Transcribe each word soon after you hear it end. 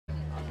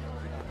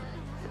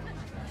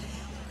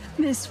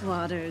Miss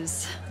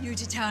Waters, new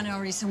to town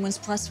already someone's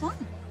 +1.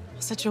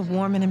 Such a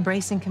warm and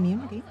embracing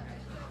community.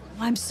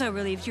 Well, I'm so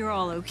relieved you're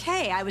all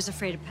okay. I was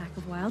afraid a pack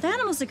of wild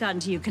animals had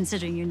gotten to you,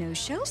 considering your no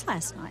shows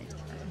last night.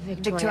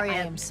 Victoria, I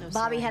am so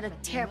Bobby sorry. had a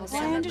terrible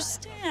Well, I summer.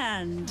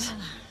 understand.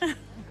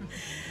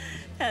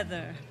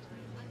 Heather,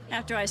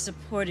 after I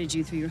supported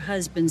you through your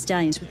husband's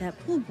dalliance with that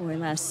pool boy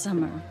last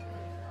summer,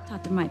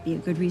 thought there might be a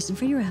good reason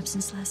for your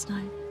absence last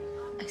night.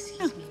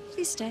 Excuse me.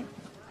 Please stay.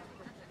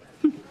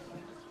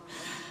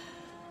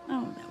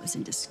 Oh, that was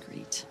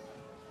indiscreet.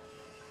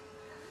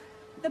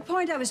 The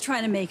point I was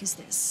trying to make is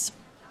this.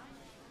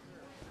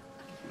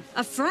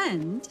 A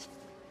friend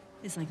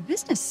is like a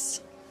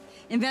business.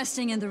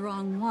 Investing in the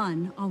wrong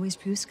one always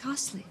proves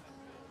costly.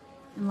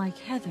 And like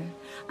Heather,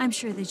 I'm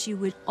sure that you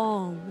would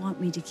all want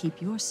me to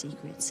keep your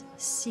secrets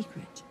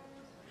secret.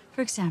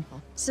 For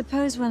example,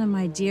 suppose one of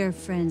my dear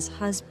friend's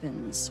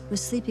husbands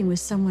was sleeping with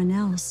someone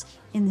else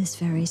in this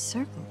very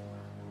circle.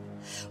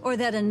 Or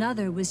that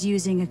another was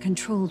using a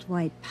controlled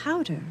white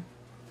powder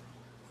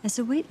as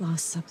a weight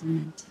loss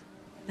supplement.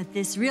 But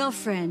this real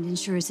friend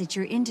ensures that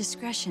your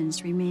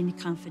indiscretions remain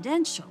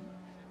confidential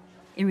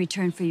in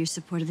return for your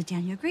support of the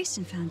Daniel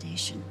Grayson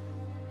Foundation.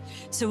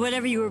 So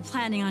whatever you were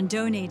planning on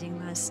donating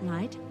last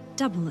night,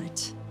 double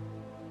it.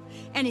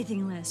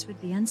 Anything less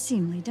would be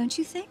unseemly, don't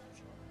you think?